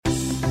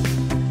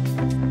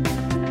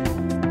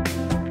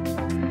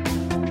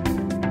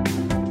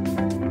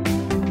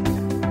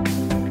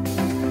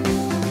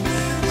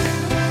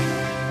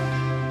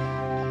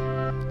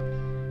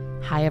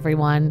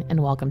everyone,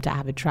 and welcome to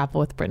Avid Travel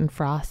with Britton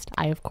Frost.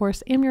 I, of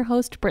course, am your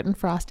host, Britton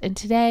Frost, and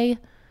today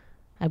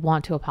I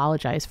want to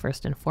apologize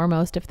first and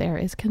foremost if there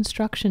is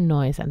construction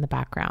noise in the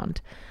background.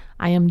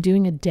 I am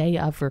doing a day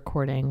of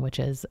recording, which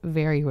is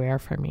very rare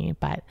for me,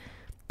 but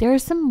there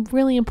is some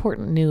really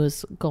important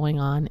news going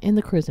on in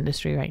the cruise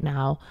industry right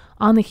now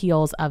on the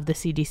heels of the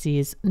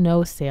CDC's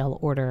no sail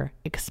order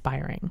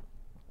expiring.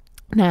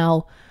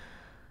 Now,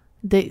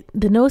 the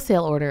no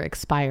sail order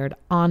expired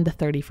on the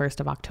 31st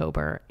of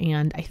October,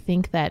 and I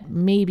think that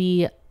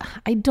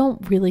I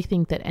don't really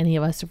think that any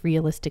of us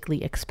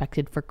realistically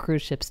expected for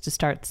cruise ships to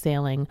start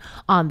sailing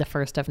on the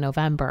 1st of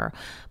November,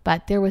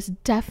 but there was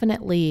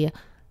definitely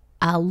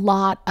a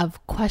lot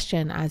of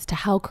question as to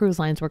how cruise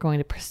lines were going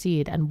to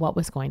proceed and what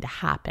was going to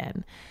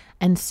happen.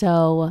 And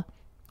so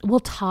we'll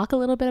talk a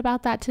little bit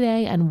about that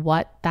today and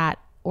what that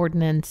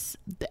ordinance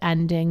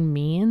ending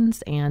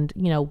means and,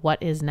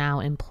 what is now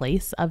in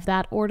place of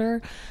that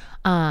order,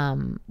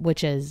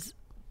 which is,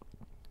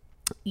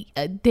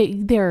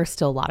 there are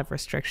still a lot of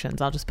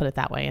restrictions. I'll just put it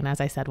that way. And as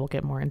I said, we'll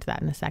get more into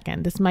that in a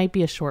second. This might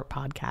be a short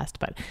podcast,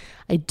 but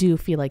I do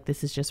feel like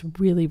this is just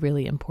really,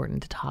 really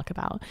important to talk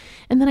about.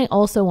 And then I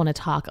also want to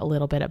talk a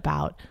little bit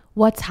about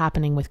what's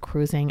happening with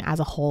cruising as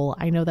a whole.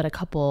 I know that a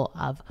couple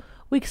of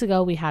weeks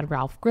ago, we had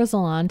Ralph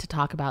Grizzle on to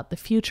talk about the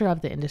future of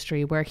the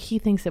industry, where he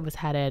thinks it was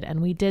headed.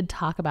 And we did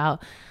talk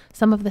about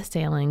some of the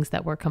sailings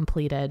that were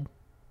completed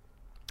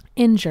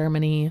in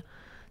Germany,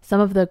 some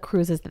of the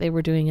cruises that they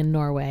were doing in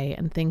Norway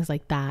and things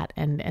like that,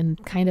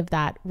 and kind of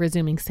that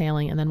resuming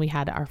sailing. And then we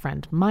had our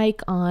friend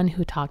Mike on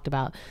who talked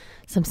about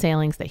some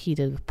sailings that he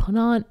did with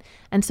Ponant.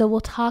 And so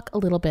we'll talk a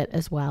little bit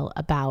as well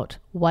about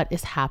what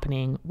is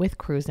happening with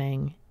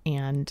cruising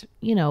and,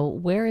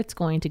 where it's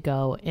going to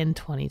go in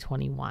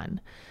 2021.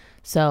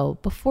 So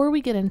before we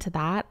get into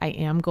that, I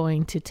am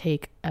going to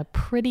take a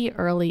pretty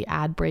early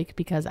ad break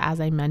because,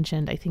 as I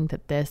mentioned, I think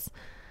that this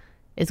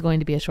is going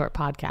to be a short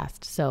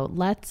podcast. So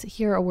let's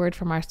hear a word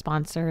from our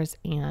sponsors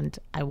and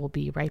I will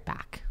be right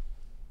back.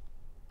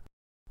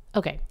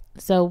 Okay,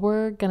 so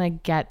we're going to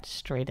get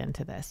straight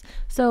into this.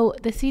 So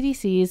the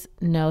CDC's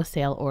no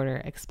sail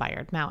order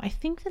expired. Now, I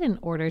think that in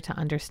order to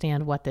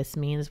understand what this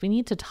means, we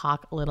need to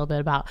talk a little bit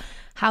about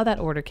how that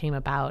order came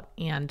about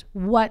and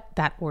what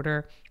that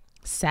order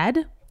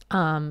said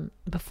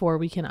before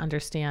we can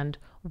understand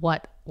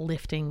what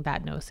lifting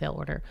that no sail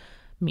order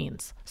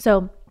means.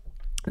 So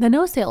the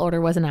no sail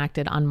order was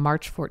enacted on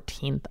March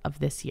 14th of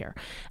this year,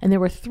 and there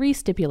were 3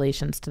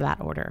 stipulations to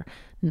that order.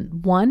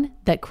 1,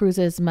 that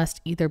cruises must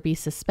either be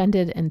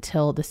suspended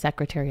until the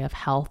Secretary of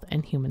Health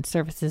and Human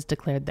Services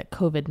declared that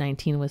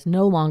COVID-19 was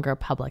no longer a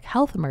public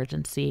health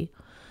emergency,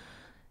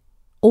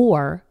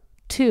 or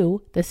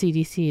 2, the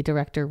CDC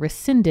director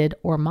rescinded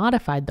or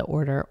modified the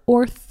order,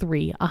 or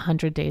 3,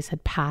 100 days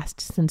had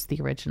passed since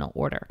the original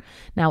order.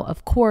 Now,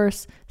 of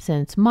course,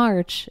 since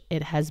March,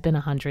 it has been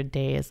 100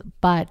 days,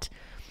 but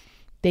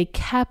they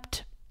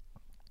kept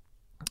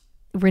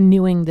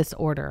renewing this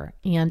order.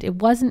 And it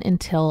wasn't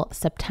until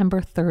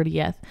September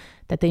 30th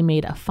that they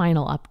made a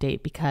final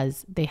update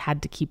because they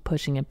had to keep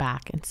pushing it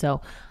back. And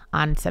so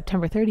on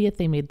September 30th,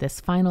 they made this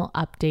final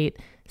update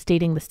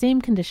stating the same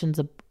conditions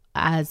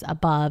as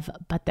above,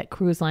 but that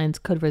cruise lines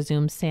could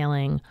resume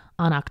sailing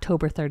on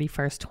October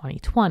 31st,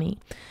 2020.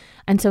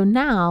 And so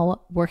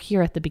now we're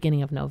here at the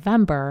beginning of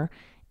November,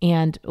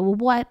 and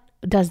what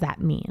does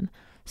that mean?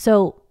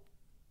 So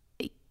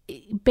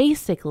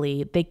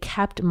basically, they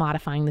kept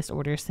modifying this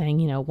order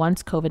saying,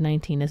 once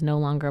COVID-19 is no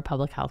longer a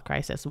public health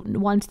crisis,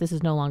 once this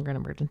is no longer an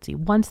emergency,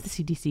 once the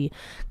CDC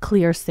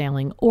clears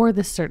sailing or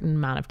this certain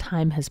amount of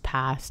time has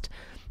passed,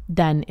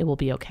 then it will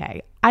be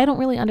okay. I don't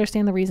really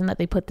understand the reason that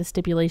they put the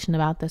stipulation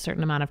about the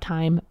certain amount of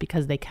time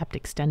because they kept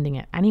extending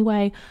it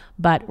anyway.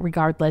 But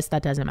regardless,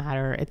 that doesn't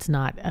matter. It's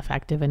not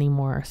effective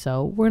anymore.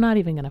 So we're not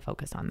even going to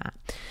focus on that.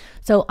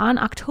 So on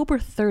October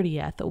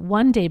 30th,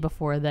 one day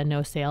before the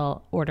no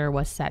sail order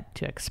was set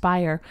to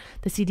expire,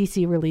 the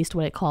CDC released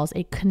what it calls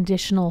a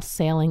conditional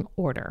sailing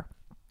order.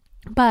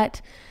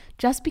 But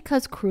just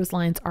because cruise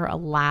lines are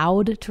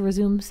allowed to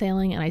resume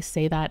sailing, and I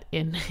say that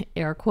in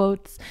air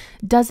quotes,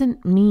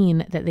 doesn't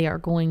mean that they are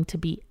going to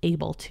be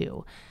able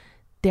to.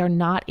 They're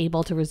not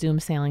able to resume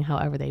sailing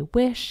however they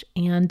wish,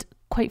 and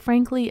quite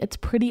frankly, it's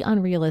pretty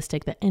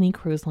unrealistic that any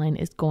cruise line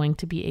is going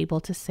to be able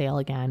to sail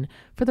again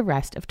for the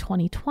rest of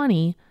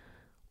 2020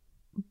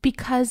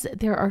 because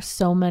there are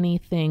so many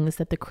things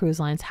that the cruise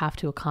lines have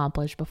to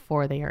accomplish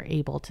before they are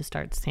able to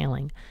start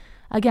sailing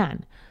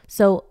again.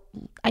 So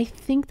I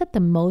think that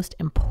the most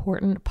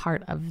important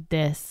part of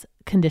this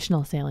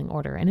conditional sailing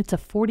order, and it's a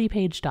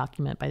 40-page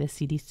document by the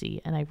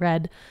CDC, and I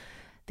read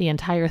the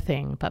entire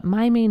thing, but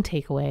my main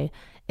takeaway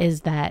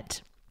is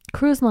that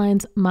cruise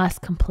lines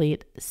must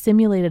complete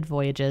simulated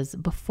voyages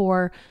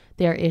before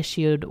they're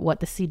issued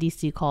what the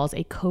CDC calls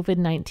a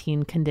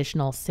COVID-19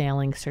 conditional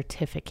sailing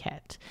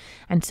certificate.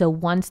 And so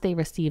once they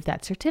receive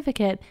that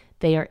certificate,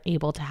 they are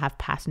able to have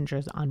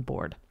passengers on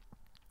board.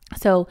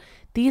 So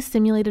these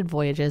simulated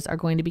voyages are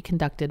going to be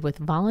conducted with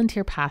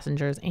volunteer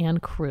passengers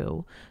and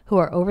crew who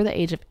are over the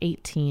age of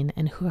 18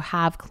 and who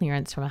have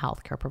clearance from a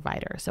healthcare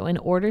provider. So in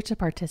order to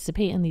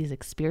participate in these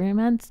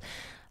experiments,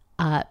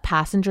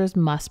 passengers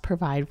must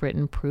provide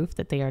written proof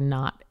that they are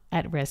not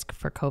at risk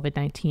for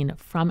COVID-19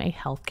 from a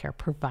healthcare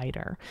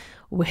provider,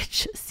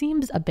 which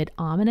seems a bit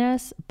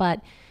ominous.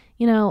 But,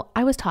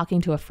 I was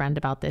talking to a friend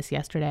about this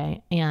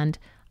yesterday, and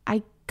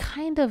I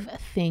kind of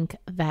think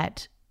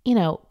that,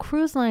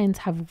 cruise lines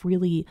have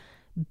really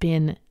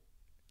been,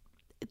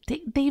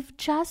 they've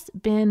just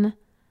been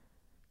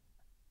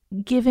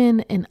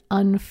given an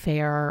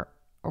unfair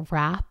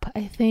rap,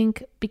 I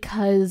think,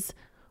 because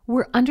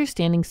we're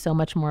understanding so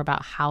much more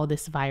about how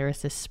this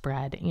virus is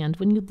spread. And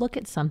when you look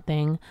at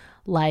something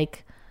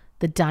like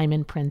the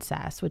Diamond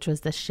Princess, which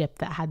was the ship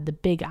that had the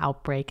big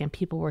outbreak and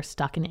people were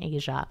stuck in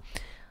Asia,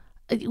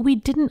 we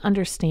didn't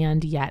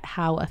understand yet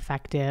how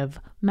effective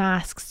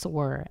masks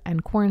were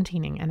and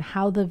quarantining and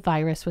how the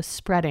virus was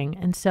spreading.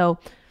 And so,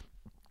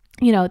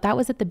 that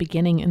was at the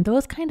beginning, and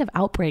those kind of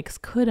outbreaks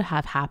could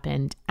have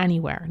happened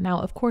anywhere. Now,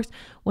 of course,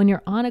 when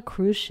you're on a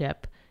cruise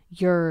ship,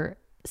 you're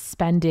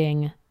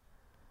spending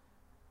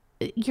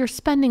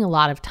a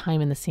lot of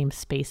time in the same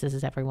spaces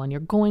as everyone.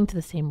 You're going to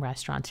the same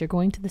restaurants, you're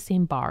going to the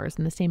same bars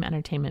and the same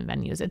entertainment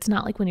venues. It's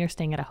not like when you're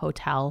staying at a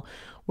hotel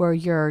where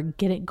you're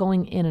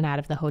going in and out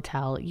of the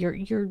hotel.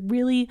 You're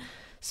really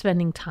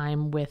spending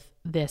time with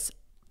this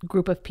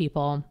group of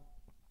people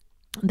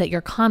that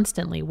you're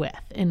constantly with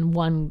in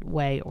one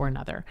way or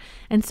another.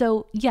 And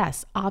so,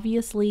 yes,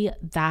 obviously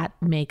that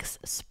makes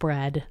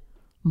spread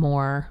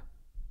more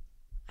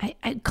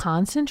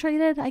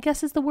concentrated, I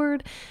guess is the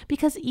word,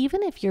 because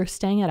even if you're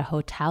staying at a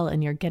hotel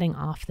and you're getting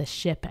off the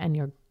ship and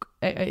you're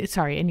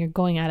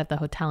going out of the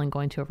hotel and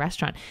going to a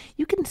restaurant,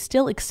 you can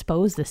still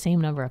expose the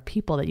same number of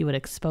people that you would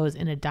expose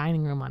in a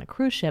dining room on a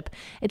cruise ship.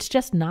 It's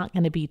just not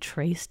going to be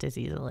traced as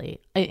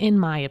easily, in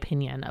my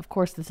opinion. Of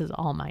course, this is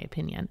all my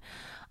opinion.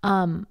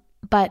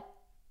 But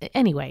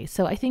anyway,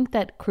 so I think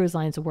that cruise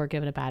lines were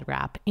given a bad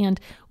rap, and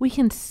we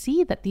can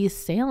see that these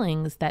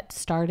sailings that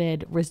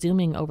started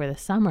resuming over the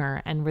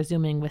summer and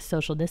resuming with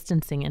social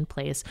distancing in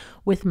place,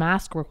 with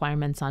mask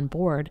requirements on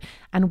board,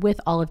 and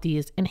with all of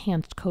these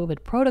enhanced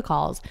COVID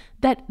protocols,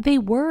 that they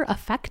were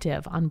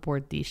effective on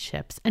board these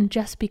ships. And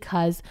just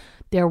because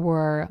there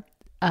were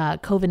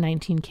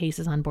COVID-19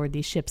 cases on board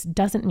these ships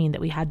doesn't mean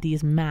that we had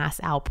these mass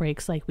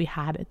outbreaks like we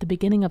had at the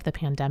beginning of the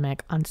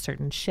pandemic on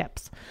certain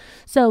ships.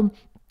 So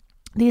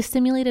these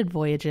simulated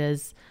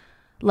voyages,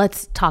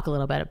 let's talk a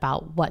little bit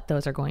about what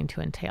those are going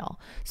to entail.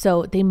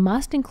 So they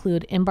must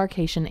include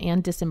embarkation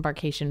and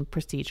disembarkation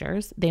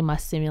procedures. They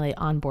must simulate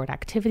onboard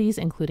activities,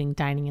 including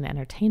dining and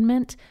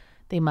entertainment.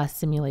 They must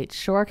simulate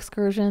shore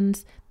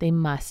excursions. They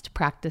must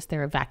practice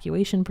their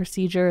evacuation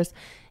procedures.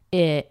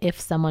 If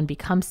someone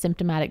becomes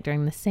symptomatic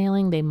during the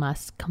sailing, they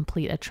must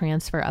complete a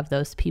transfer of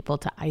those people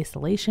to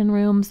isolation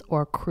rooms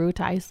or crew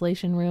to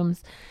isolation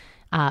rooms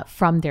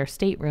from their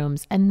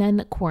staterooms, and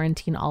then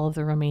quarantine all of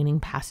the remaining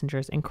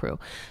passengers and crew.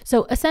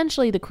 So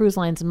essentially, the cruise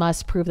lines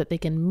must prove that they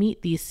can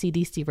meet these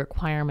CDC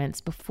requirements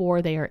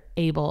before they get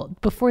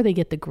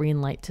the green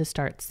light to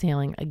start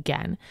sailing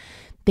again.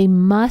 They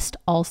must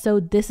also,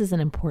 this is an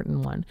important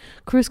one,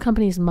 cruise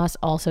companies must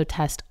also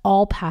test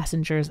all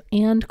passengers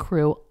and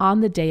crew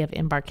on the day of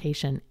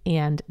embarkation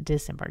and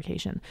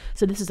disembarkation.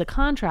 So this is a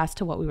contrast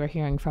to what we were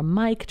hearing from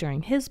Mike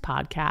during his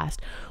podcast,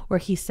 where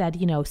he said,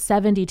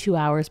 72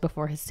 hours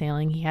before his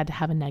sailing, he had to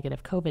have a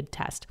negative COVID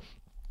test.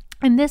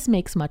 And this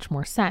makes much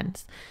more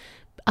sense.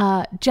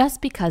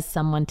 Just because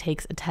someone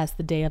takes a test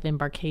the day of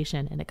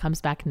embarkation and it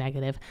comes back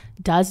negative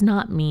does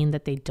not mean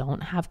that they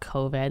don't have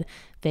COVID.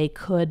 They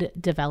could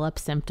develop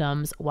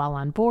symptoms while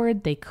on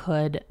board.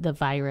 The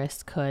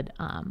virus could,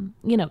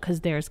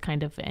 because there's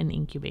kind of an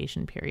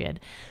incubation period.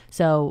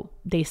 So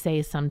they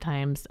say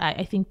sometimes,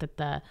 I think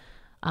that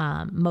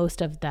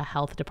most of the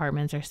health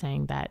departments are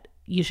saying that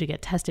you should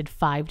get tested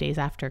 5 days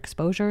after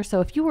exposure. So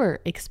if you were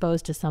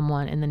exposed to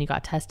someone and then you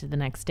got tested the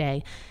next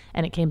day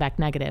and it came back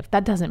negative,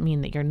 that doesn't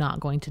mean that you're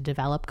not going to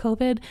develop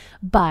COVID,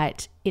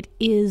 but it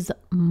is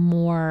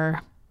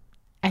more,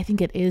 I think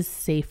it is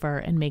safer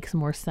and makes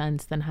more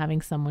sense than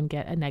having someone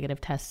get a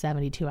negative test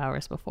 72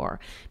 hours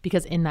before,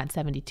 because in that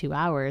 72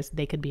 hours,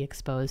 they could be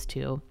exposed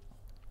to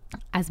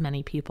as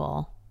many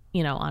people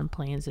on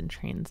planes and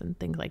trains and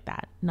things like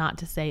that. Not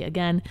to say,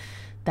 again,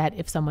 that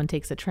if someone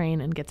takes a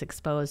train and gets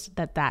exposed,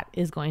 the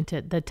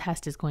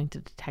test is going to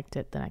detect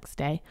it the next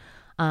day.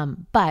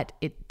 But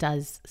it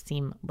does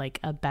seem like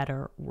a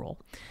better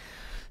rule.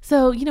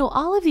 So,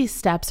 all of these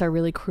steps are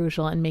really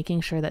crucial in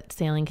making sure that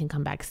sailing can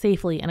come back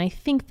safely. And I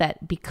think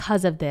that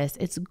because of this,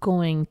 it's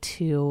going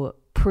to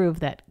prove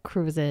that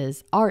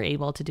cruises are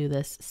able to do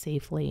this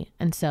safely.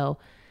 And so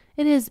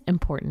it is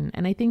important.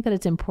 And I think that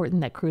it's important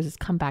that cruises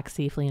come back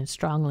safely and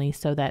strongly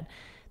so that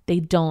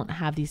they don't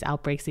have these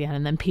outbreaks again.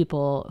 And then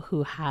people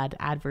who had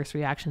adverse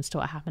reactions to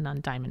what happened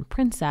on Diamond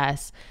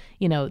Princess,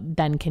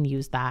 then can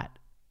use that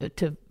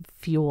to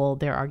fuel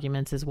their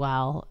arguments as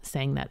well,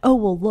 saying that, oh,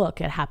 well,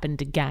 look, it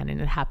happened again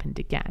and it happened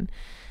again.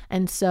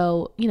 And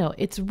so,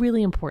 it's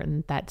really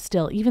important that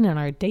still, even in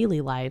our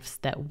daily lives,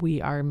 that we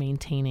are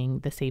maintaining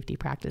the safety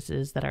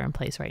practices that are in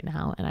place right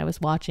now. And I was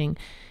watching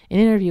an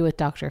interview with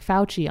Dr.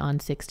 Fauci on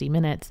 60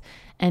 Minutes,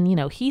 and,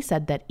 he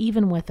said that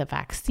even with a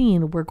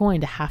vaccine, we're going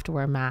to have to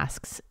wear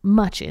masks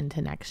much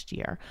into next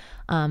year.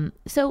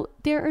 So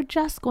there are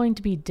just going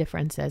to be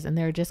differences, and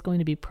there are just going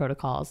to be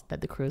protocols that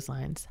the cruise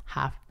lines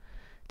have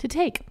to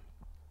take.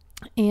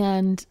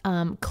 And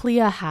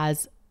CLIA,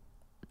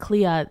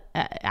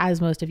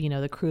 as most of you know,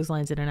 the Cruise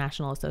Lines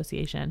International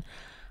Association,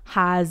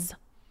 has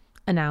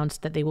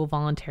announced that they will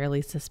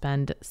voluntarily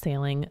suspend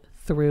sailing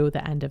through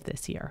the end of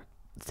this year.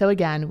 So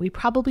again, we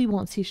probably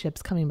won't see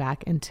ships coming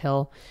back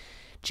until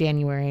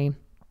January,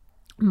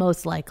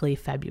 most likely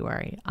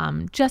February,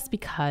 just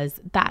because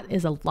that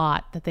is a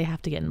lot that they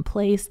have to get in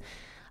place.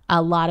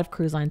 A lot of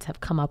cruise lines have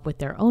come up with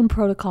their own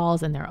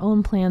protocols and their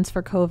own plans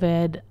for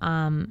COVID,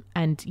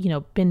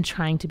 and, been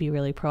trying to be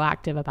really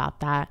proactive about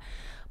that.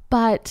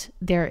 But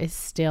there is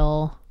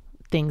still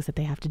things that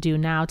they have to do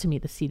now to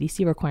meet the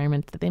CDC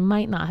requirements that they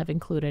might not have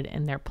included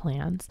in their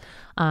plans.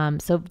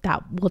 So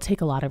that will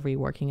take a lot of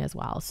reworking as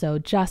well. So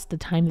just the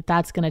time that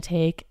that's going to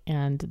take,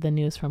 and the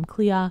news from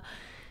CLIA,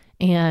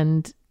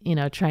 and,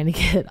 trying to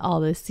get all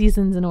the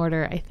seasons in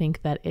order, I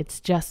think that it's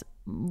just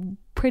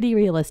pretty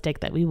realistic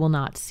that we will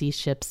not see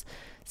ships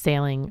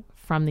sailing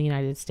from the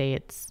United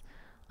States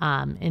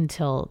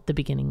until the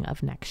beginning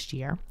of next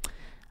year.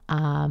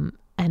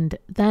 And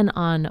then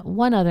on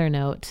one other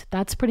note,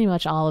 that's pretty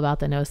much all about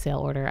the no sail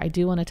order. I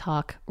do want to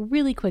talk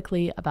really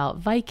quickly about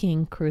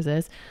Viking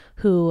Cruises,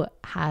 who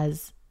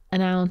has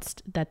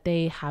announced that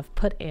they have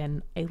put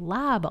in a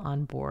lab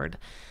on board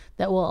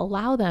that will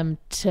allow them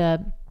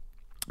to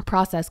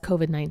process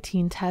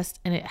COVID-19 tests,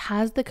 and it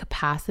has the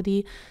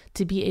capacity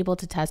to be able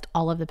to test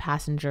all of the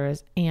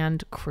passengers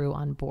and crew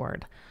on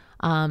board.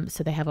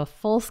 So they have a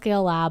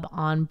full-scale lab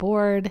on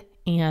board,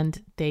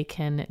 and they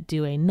can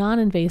do a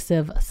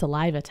non-invasive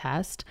saliva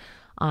test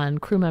on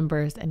crew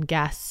members and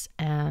guests,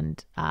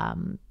 and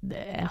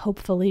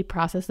hopefully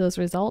process those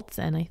results.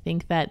 And I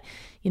think that,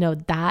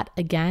 that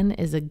again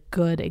is a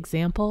good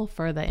example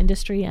for the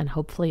industry, and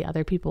hopefully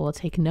other people will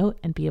take note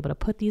and be able to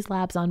put these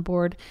labs on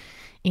board,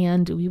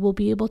 and we will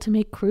be able to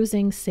make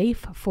cruising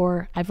safe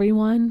for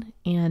everyone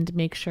and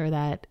make sure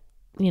that,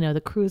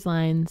 the cruise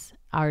lines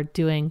are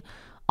doing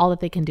all that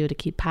they can do to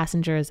keep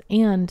passengers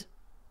and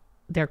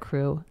their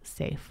crew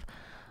safe.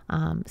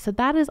 So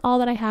that is all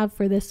that I have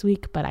for this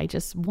week, but I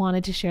just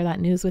wanted to share that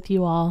news with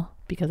you all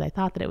because I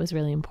thought that it was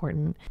really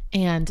important.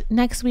 And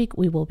next week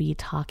we will be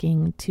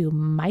talking to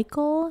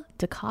Michael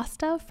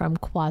DaCosta from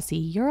Quasi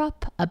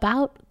Europe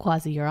about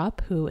Quasi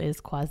Europe, who is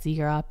Quasi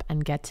Europe,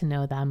 and get to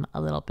know them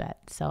a little bit.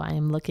 So I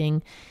am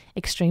looking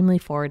extremely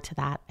forward to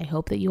that. I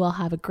hope that you all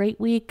have a great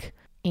week,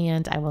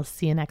 and I will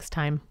see you next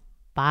time.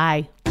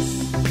 Bye.